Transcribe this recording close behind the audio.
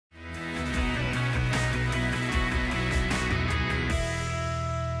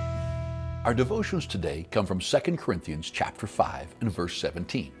Our devotions today come from 2 Corinthians chapter 5 and verse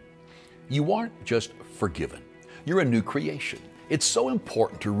 17. You aren't just forgiven, you're a new creation. It's so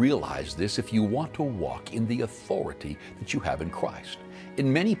important to realize this if you want to walk in the authority that you have in Christ.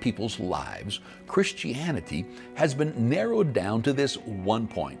 In many people's lives, Christianity has been narrowed down to this one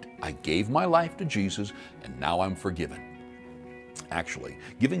point. I gave my life to Jesus and now I'm forgiven. Actually,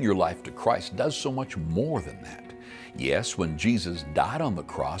 giving your life to Christ does so much more than that. Yes, when Jesus died on the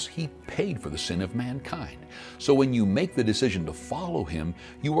cross, He paid for the sin of mankind. So when you make the decision to follow Him,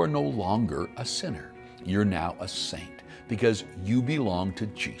 you are no longer a sinner. You're now a saint because you belong to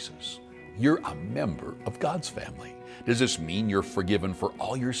Jesus. You're a member of God's family. Does this mean you're forgiven for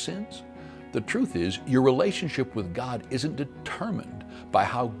all your sins? The truth is, your relationship with God isn't determined by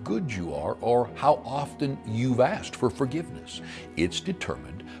how good you are or how often you've asked for forgiveness. It's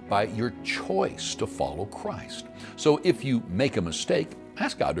determined by your choice to follow Christ. So if you make a mistake,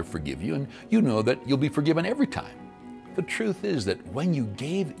 ask God to forgive you, and you know that you'll be forgiven every time. The truth is that when you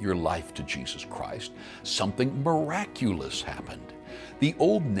gave your life to Jesus Christ, something miraculous happened. The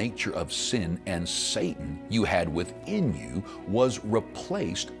old nature of sin and Satan you had within you was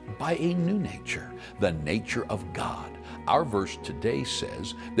replaced by a new nature, the nature of God. Our verse today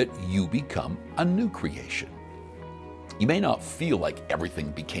says that you become a new creation. You may not feel like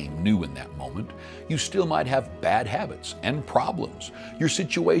everything became new in that moment. You still might have bad habits and problems. Your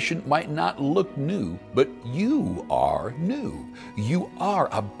situation might not look new, but you are new. You are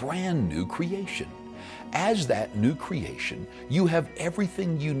a brand new creation. As that new creation, you have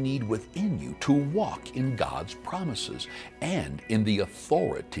everything you need within you to walk in God's promises and in the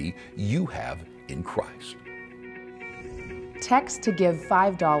authority you have in Christ. Text to give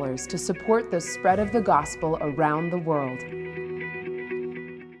 $5 to support the spread of the gospel around the world.